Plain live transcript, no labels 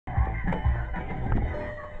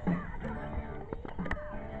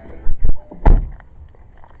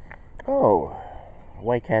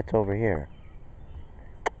white cat's over here.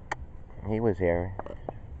 He was here.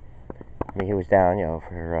 I mean, he was down,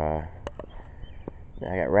 for,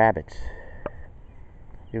 I got rabbits.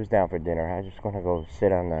 He was down for dinner. I was just going to go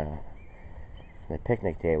sit on the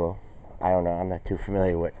picnic table. I don't know, I'm not too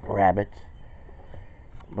familiar with rabbits.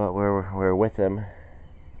 But we're with him.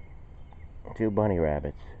 2 bunny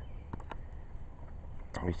rabbits.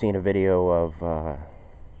 We've seen a video of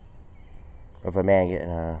a man getting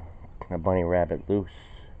a bunny rabbit loose.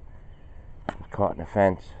 Caught in a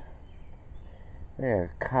fence. There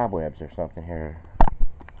are cobwebs or something here.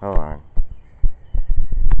 Hold on.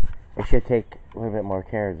 I should take a little bit more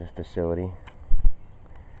care of this facility.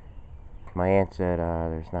 My aunt said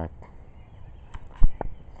there's not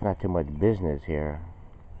too much business here.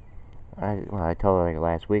 I told her like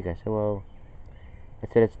last week. I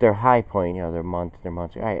said it's their high point. Their months.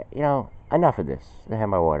 All right, enough of this. I have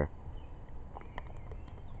my water.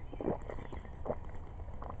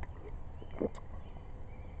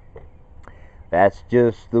 That's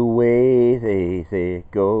just the way they say it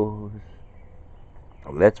goes.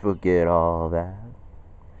 Let's forget all that.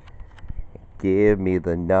 Give me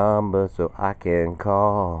the number so I can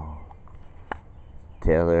call.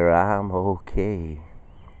 Tell her I'm okay.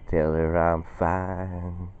 Tell her I'm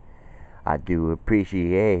fine. I do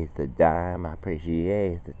appreciate the dime. I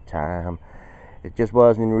appreciate the time. It just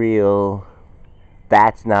wasn't real.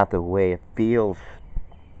 That's not the way it feels.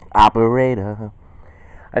 Operator.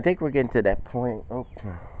 I think we're getting to that point. Oh,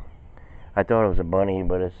 I thought it was a bunny,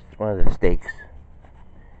 but it's one of the steaks.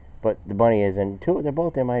 But the bunny is in two. They're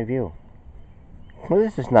both in my view. Well,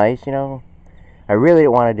 this is nice, I really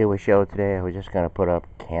didn't want to do a show today. I was just going to put up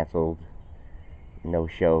canceled, no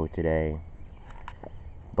show today.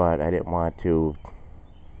 But I didn't want to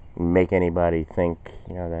make anybody think,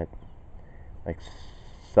 that like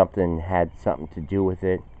something had something to do with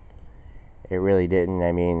it. It really didn't.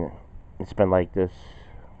 I mean, it's been like this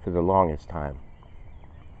for the longest time.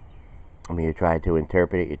 I mean, you try to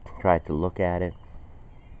interpret it, you try to look at it.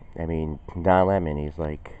 I mean, Don Lemon, he's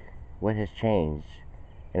like, what has changed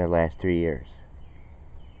in the last 3 years?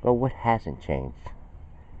 Well, what hasn't changed?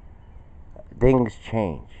 Things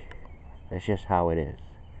change. That's just how it is.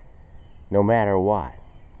 No matter what,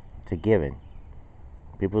 it's a given.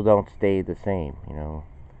 People don't stay the same,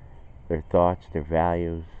 Their thoughts, their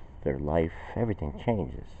values, their life, everything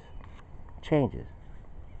changes. Changes.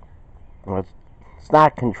 Well, it's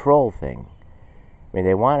not a control thing. I mean,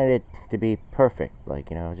 they wanted it to be perfect,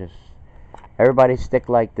 just everybody stick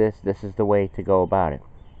like this. This is the way to go about it.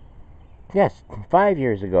 Yes, 5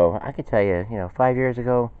 years ago, I could tell you, 5 years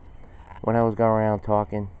ago, when I was going around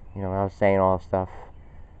talking, I was saying all stuff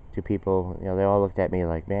to people, they all looked at me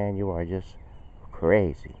like, man, you are just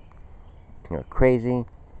crazy. You're crazy. You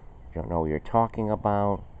don't know what you're talking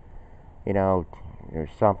about.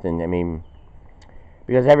 There's something, I mean,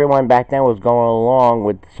 because everyone back then was going along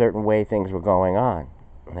with a certain way things were going on.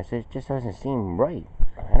 And I said, it just doesn't seem right.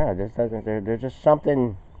 I don't know, this doesn't, there's just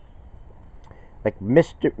something like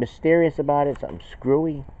mysterious about it, something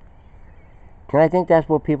screwy. And I think that's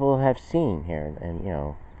what people have seen here. And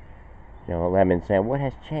Lemon saying, what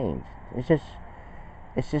has changed? It's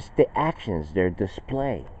just the actions, their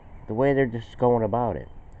display, the way they're just going about it.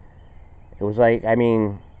 It was like, I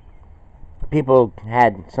mean, people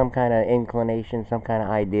had some kind of inclination, some kind of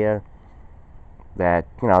idea that,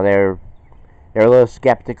 they're a little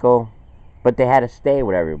skeptical, but they had to stay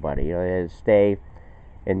with everybody. They had to stay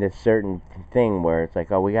in this certain thing where it's like,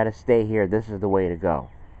 oh, we got to stay here. This is the way to go,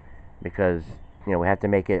 because we have to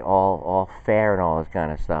make it all fair and all this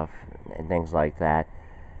kind of stuff and things like that.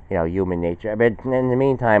 Human nature. But in the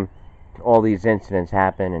meantime, all these incidents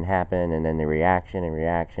happen, and then the reaction, and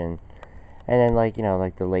then like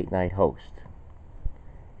the late night host.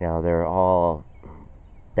 They're all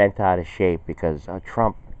bent out of shape because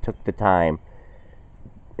Trump took the time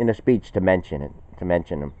in a speech to mention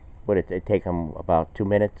him. Would it take him about 2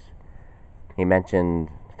 minutes? He mentioned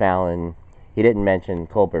Fallon. He didn't mention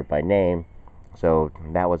Colbert by name, so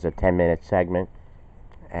that was a 10-minute segment.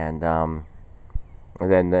 And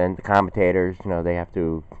then the commentators, they have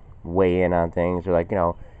to weigh in on things. They're like,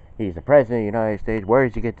 he's the president of the United States. Where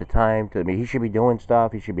does he get the time to? I mean, he should be doing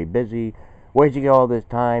stuff. He should be busy. Where did you get all this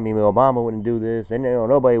time? I mean, Obama wouldn't do this, and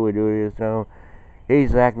nobody would do this.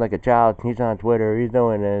 He's acting like a child. He's on Twitter. He's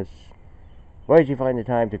doing this. Where did you find the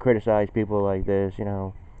time to criticize people like this?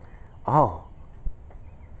 Oh,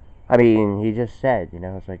 I mean, he just said,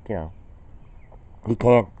 it's like, he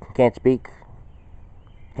can't speak.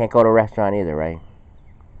 Can't go to a restaurant either, right?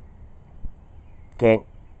 Can't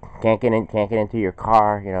get into your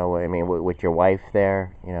car. I mean, with your wife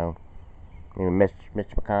there. Mitch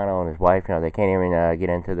McConnell and his wife, they can't even get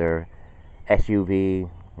into their SUV,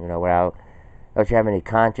 without. Don't you have any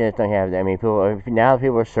conscience? Don't you have? I mean, people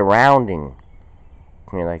are surrounding.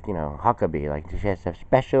 Huckabee. Like, she has to have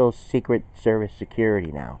special Secret Service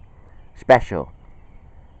security now. Special.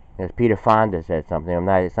 As Peter Fonda said something.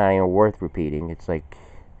 It's not even worth repeating. It's like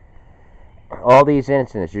all these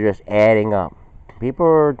incidents are just adding up. People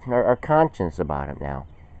are conscious about it now.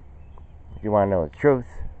 If you want to know the truth.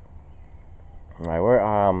 All right,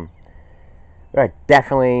 we're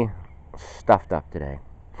definitely stuffed up today.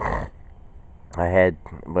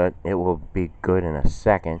 But it will be good in a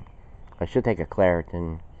second. I should take a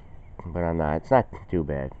Claritin, but I'm not. It's not too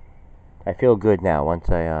bad. I feel good now. Once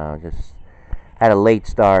I just had a late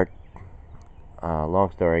start.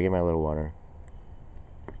 Long story. Give me a little water.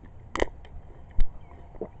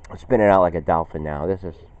 I'm spinning out like a dolphin now. This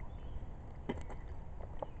is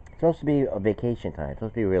supposed to be a vacation time. It's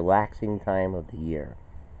supposed to be a relaxing time of the year.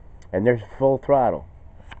 And there's full throttle.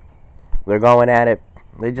 They're going at it.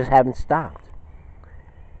 They just haven't stopped.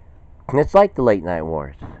 And it's like the late night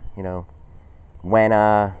wars, when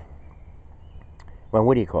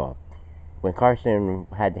what do you call it? When Carson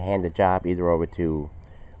had to hand the job either over to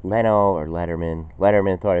Leno or Letterman.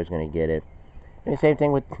 Letterman thought he was going to get it. And the same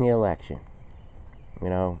thing with the election.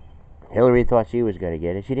 Hillary thought she was going to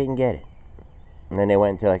get it. She didn't get it. And then they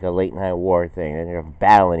went into like a late night war thing. And they're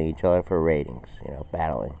battling each other for ratings.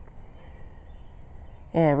 Battling.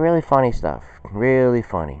 Yeah, really funny stuff. Really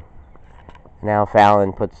funny. Now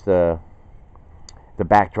Fallon puts the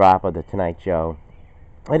backdrop of the Tonight Show.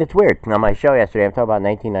 And it's weird. On my show yesterday, I'm talking about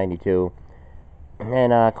 1992.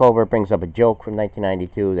 And Colbert brings up a joke from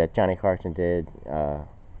 1992 that Johnny Carson did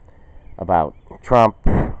about Trump.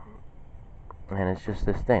 And it's just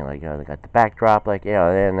this thing. Like, they got the backdrop,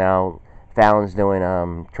 and now Fallon's doing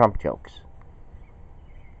Trump jokes.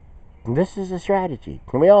 And this is a strategy.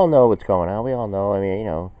 And we all know what's going on. We all know. I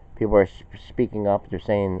mean, people are speaking up. They're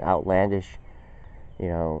saying outlandish,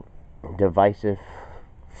 divisive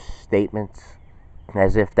statements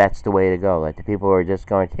as if that's the way to go. Like, the people are just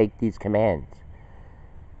going to take these commands.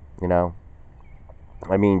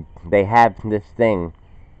 I mean, they have this thing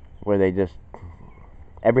where they just,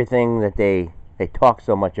 everything that they talk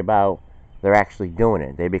so much about, they're actually doing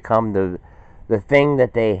it. They become the thing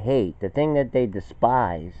that they hate, the thing that they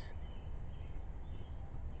despise.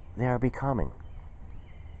 They are becoming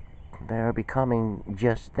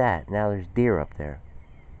just that. Now there's deer up there.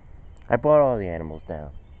 I brought all the animals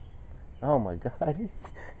down. Oh my God.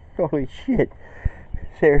 Holy shit.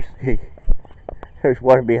 Seriously. There's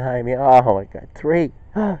one behind me. Oh my God. 3.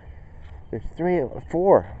 There's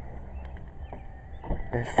 4.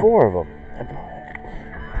 There's 4 of them.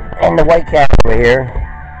 And the white cat over here.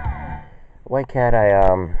 White cat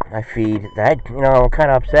I feed. I'm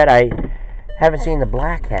kind of upset. I haven't seen the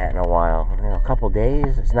black cat in a while. A couple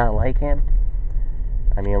days. It's not like him.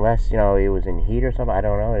 I mean, unless, he was in heat or something. I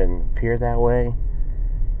don't know. It didn't appear that way.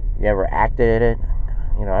 He never acted at it.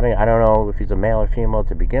 I don't know if he's a male or female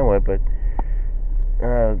to begin with, but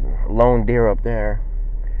lone deer up there.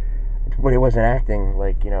 But he wasn't acting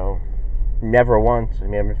like, never once. I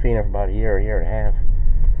mean, I've been feeding him for about a year and a half.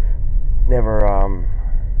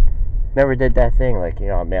 Never did that thing like,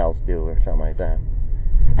 males do or something like that.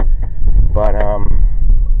 But,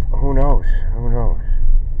 who knows?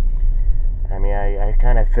 I mean, I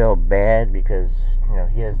kind of feel bad because,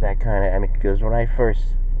 he has that kind of, because when I first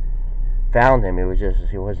found him, he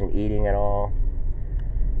wasn't eating at all.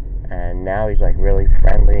 And now he's like really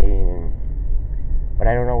friendly, but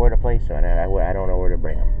I don't know where to place him. I don't know where to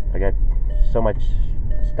bring him. I got so much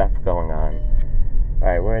stuff going on.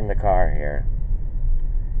 Alright, we're in the car here.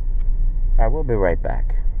 Alright, we'll be right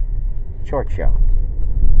back. Short show.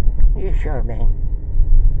 Yeah, sure, man.